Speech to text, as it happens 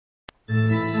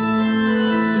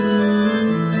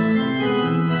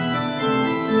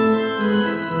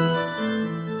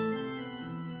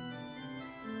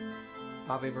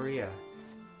Ave Maria.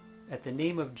 At the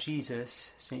name of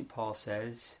Jesus, St. Paul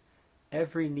says,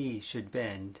 every knee should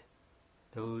bend,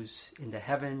 those in the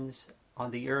heavens, on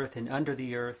the earth, and under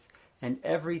the earth, and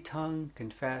every tongue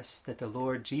confess that the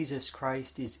Lord Jesus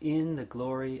Christ is in the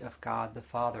glory of God the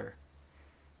Father.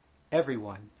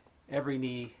 Everyone, every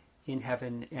knee in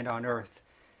heaven and on earth.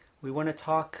 We want to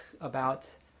talk about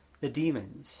the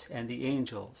demons and the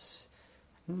angels.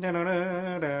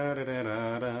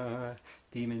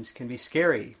 Demons can be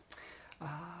scary,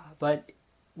 but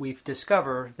we've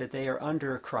discovered that they are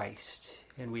under Christ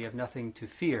and we have nothing to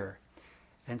fear.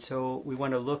 And so we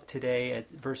want to look today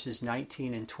at verses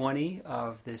 19 and 20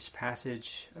 of this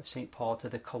passage of St. Paul to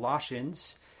the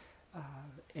Colossians.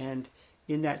 And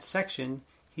in that section,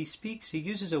 he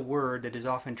uses a word that is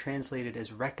often translated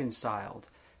as reconciled,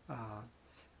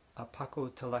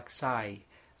 apokatallaxai.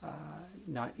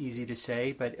 Not easy to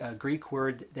say, but a Greek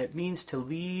word that means to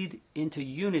lead into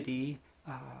unity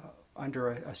under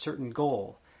a certain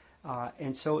goal.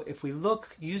 And so if we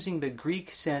look using the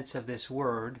Greek sense of this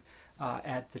word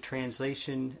at the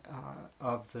translation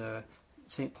of the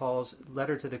St. Paul's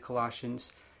letter to the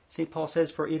Colossians, St. Paul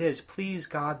says, "For it has pleased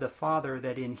God the Father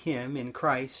that in him, in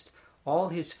Christ, all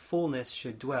his fullness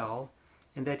should dwell,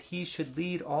 and that he should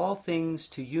lead all things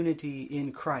to unity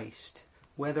in Christ,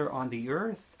 whether on the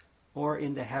earth or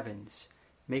in the heavens,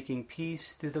 making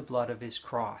peace through the blood of his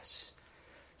cross."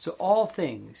 So all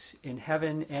things in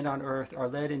heaven and on earth are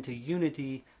led into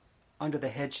unity under the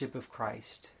headship of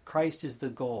Christ. Christ is the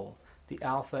goal, the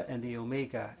Alpha and the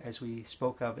Omega, as we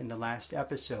spoke of in the last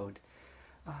episode.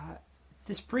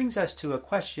 This brings us to a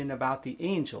question about the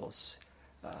angels.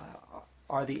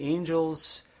 Are the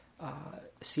angels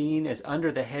seen as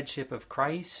under the headship of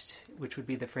Christ, which would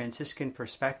be the Franciscan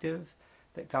perspective,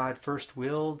 that God first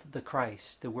willed the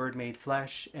Christ, the Word made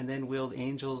flesh, and then willed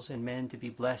angels and men to be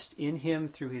blessed in him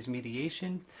through his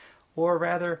mediation? Or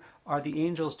rather, are the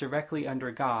angels directly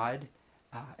under God,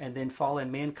 and then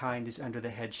fallen mankind is under the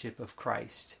headship of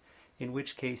Christ? In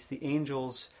which case the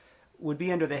angels would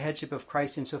be under the headship of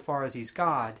Christ insofar as he's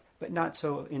God, but not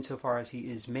so insofar as he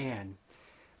is man.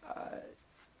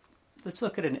 Let's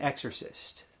look at an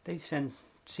exorcist. They seem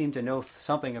to know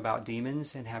something about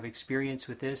demons and have experience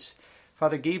with this.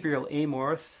 Father Gabriel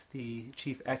Amorth, the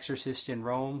chief exorcist in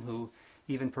Rome, who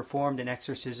even performed an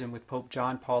exorcism with Pope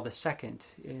John Paul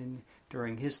II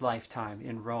during his lifetime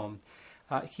in Rome,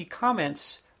 he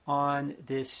comments on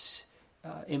this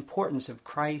importance of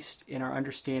Christ in our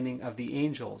understanding of the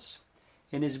angels.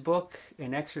 In his book,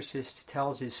 An Exorcist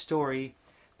Tells His Story,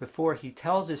 before he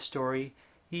tells his story,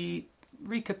 he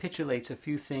recapitulates a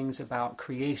few things about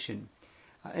creation.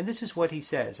 And this is what he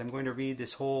says. I'm going to read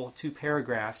this whole 2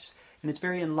 paragraphs, and it's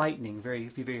very enlightening,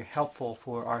 very helpful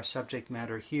for our subject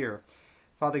matter here.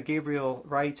 Father Gabriel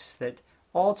writes that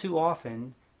all too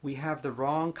often we have the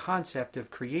wrong concept of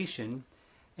creation,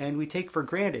 and we take for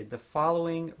granted the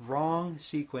following wrong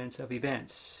sequence of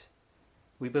events.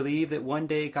 We believe that one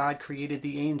day God created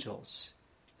the angels,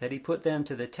 that he put them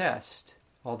to the test,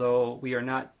 although we are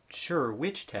not sure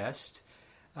which test,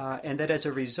 and that as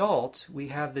a result we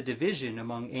have the division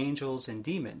among angels and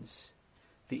demons.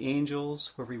 The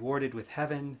angels were rewarded with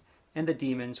heaven, and the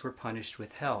demons were punished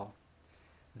with hell.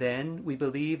 Then we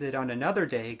believe that on another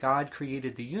day God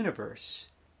created the universe,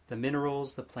 the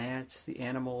minerals, the plants, the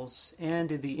animals,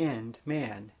 and in the end,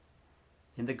 man.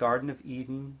 In the Garden of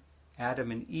Eden,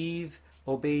 Adam and Eve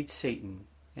obeyed Satan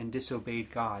and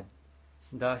disobeyed God.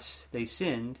 Thus they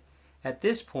sinned. At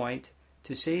this point,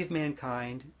 to save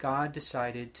mankind, God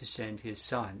decided to send his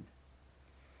Son.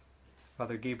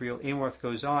 Father Gabriel Amorth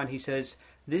goes on, he says,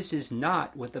 "This is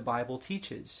not what the Bible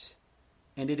teaches,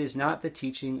 and it is not the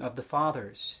teaching of the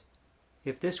fathers.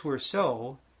 If this were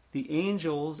so, the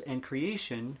angels and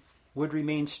creation would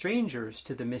remain strangers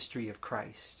to the mystery of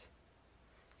Christ.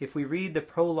 If we read the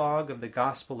prologue of the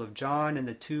Gospel of John and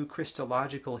the 2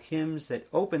 Christological hymns that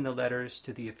open the letters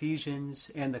to the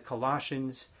Ephesians and the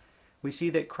Colossians, we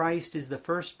see that Christ is the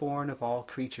firstborn of all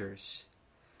creatures.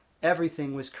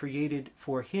 Everything was created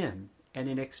for him and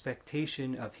in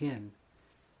expectation of him."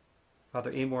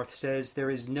 Father Amorth says,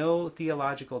 "There is no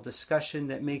theological discussion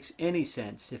that makes any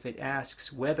sense if it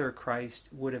asks whether Christ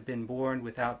would have been born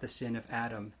without the sin of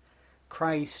Adam.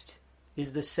 Christ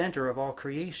is the center of all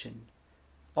creation.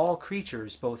 All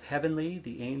creatures, both heavenly,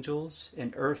 the angels,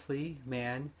 and earthly,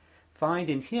 man, find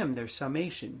in him their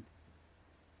summation.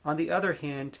 On the other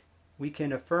hand, we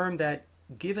can affirm that,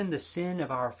 given the sin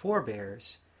of our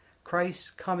forebears,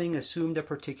 Christ's coming assumed a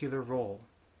particular role.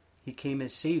 He came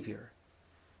as Savior.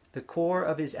 The core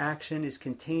of his action is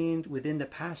contained within the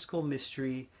Paschal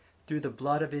mystery through the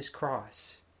blood of his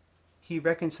cross. He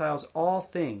reconciles all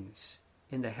things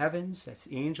in the heavens, that's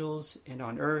angels, and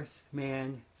on earth,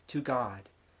 man, to God.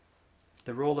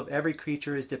 The role of every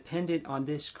creature is dependent on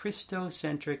this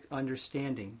Christocentric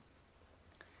understanding.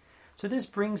 So this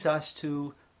brings us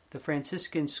to the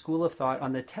Franciscan school of thought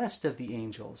on the test of the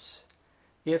angels.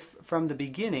 If from the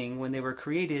beginning, when they were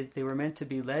created, they were meant to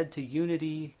be led to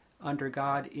unity under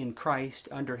God in Christ,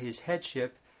 under his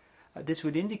headship, this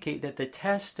would indicate that the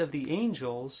test of the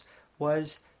angels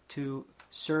was to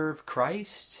serve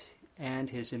Christ and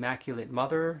his Immaculate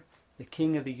Mother, the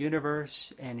King of the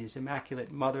universe, and his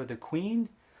Immaculate Mother, the Queen,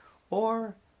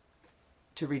 or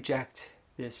to reject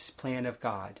this plan of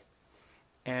God.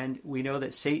 And we know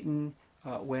that Satan,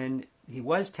 when he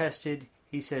was tested,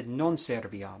 he said, non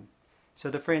serviam. So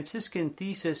the Franciscan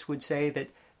thesis would say that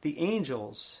the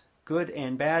angels, good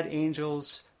and bad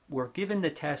angels, were given the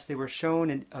test. They were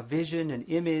shown a vision, an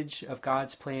image of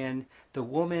God's plan, the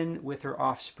woman with her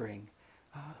offspring,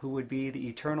 who would be the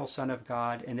eternal Son of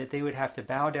God, and that they would have to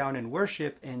bow down and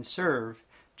worship and serve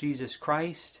Jesus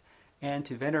Christ, and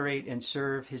to venerate and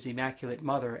serve his Immaculate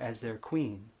Mother as their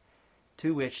queen,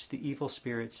 to which the evil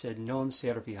spirits said, non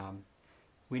serviam.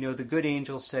 We know the good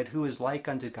angels said, who is like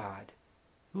unto God?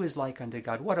 Who is like unto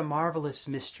God? What a marvelous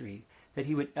mystery, that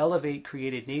he would elevate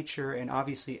created nature and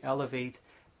obviously elevate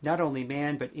not only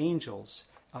man but angels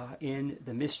in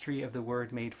the mystery of the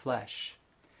Word made flesh.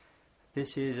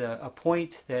 This is a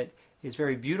point that is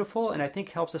very beautiful, and I think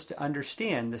helps us to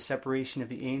understand the separation of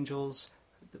the angels,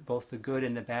 both the good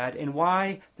and the bad, and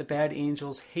why the bad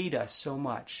angels hate us so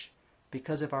much.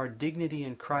 Because of our dignity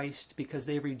in Christ, because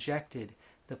they rejected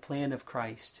the plan of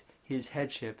Christ, his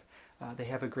headship, they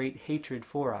have a great hatred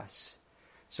for us.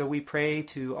 So we pray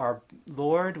to our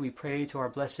Lord, we pray to our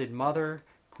Blessed Mother,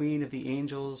 Queen of the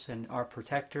angels and our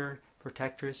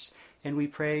protectress, and we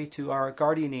pray to our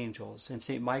guardian angels and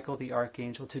St. Michael the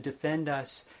Archangel to defend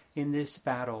us in this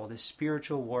battle, this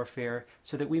spiritual warfare,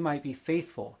 so that we might be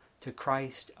faithful to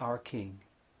Christ our King.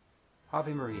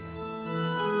 Ave Maria.